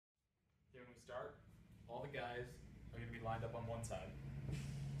start, all the guys are going to be lined up on one side.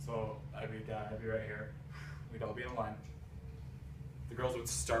 So I'd be right here. We'd all be in a line. The girls would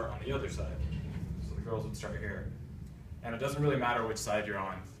start on the other side. So the girls would start here. And it doesn't really matter which side you're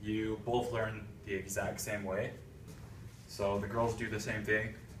on. You both learn the exact same way. So the girls do the same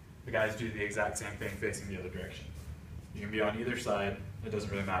thing. The guys do the exact same thing facing the other direction. You can be on either side. It doesn't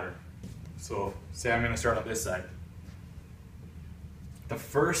really matter. So say I'm going to start on this side. The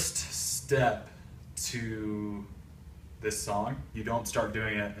first step to this song, you don't start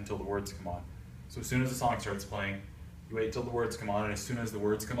doing it until the words come on. So as soon as the song starts playing, you wait till the words come on, and as soon as the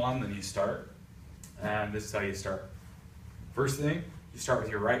words come on, then you start. And this is how you start. First thing, you start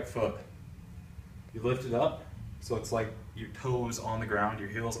with your right foot. You lift it up, so it's like your toes on the ground, your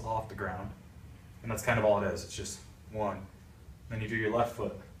heels off the ground. And that's kind of all it is, it's just one. Then you do your left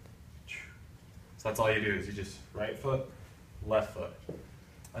foot. So that's all you do, is you just right foot, left foot.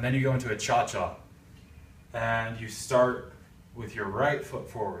 And then you go into a cha-cha. And you start with your right foot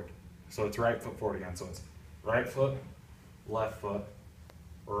forward. So it's right foot forward again. So it's right foot,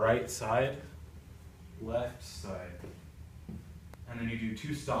 right side, left side. And then you do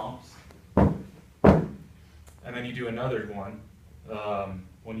two stomps. And then you do another one.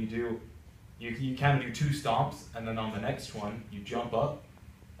 When you do, you kind of do two stomps, and then on the next one, you jump up,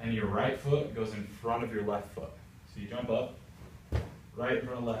 and your right foot goes in front of your left foot. So you jump up, right in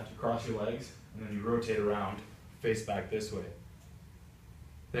front of left, you cross your legs, and then you rotate around, face back this way.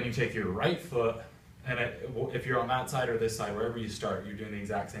 Then you take your right foot, and if you're on that side or this side, wherever you start, you're doing the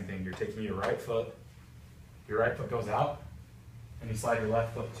exact same thing. You're taking your right foot goes out, and you slide your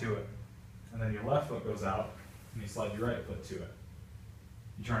left foot to it. And then your left foot goes out, and you slide your right foot to it.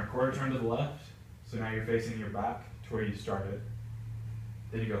 You turn a quarter turn to the left, so now you're facing your back to where you started.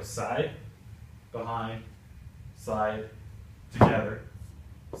 Then you go side, behind, side, together,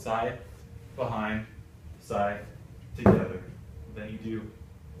 side, behind, side, together. Then you do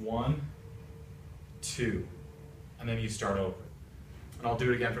 1, 2, and then you start over. And I'll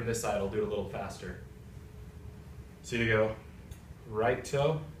do it again from this side, I'll do it a little faster. So you go right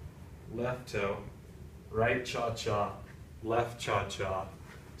toe, right cha-cha, left cha-cha,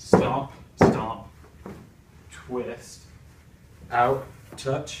 stomp, stomp, twist, out,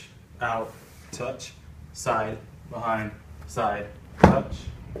 touch, side, behind, side, touch,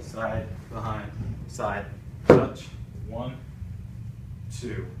 side, behind, side, touch, 1,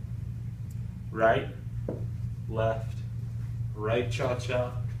 2, right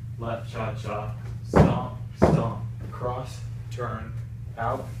cha-cha, left cha-cha, stomp, stomp, cross, turn,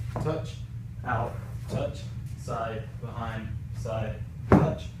 out, touch, side, behind, side,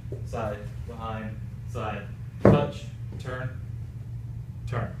 touch, side, behind, side, touch, turn,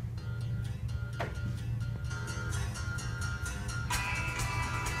 turn.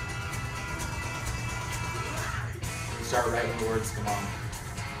 Start right when the words come on.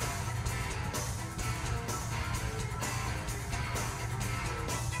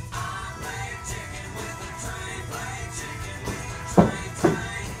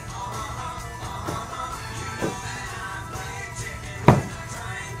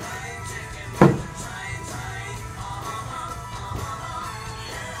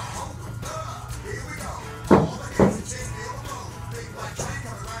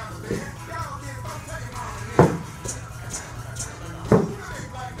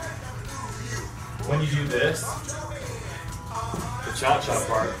 When you do this, the cha-cha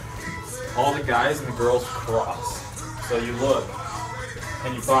part, all the guys and the girls cross. So you look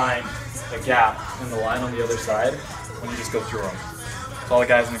and you find a gap in the line on the other side when you just go through them. So all the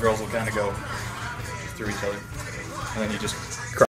guys and the girls will kind of go through each other, and then you just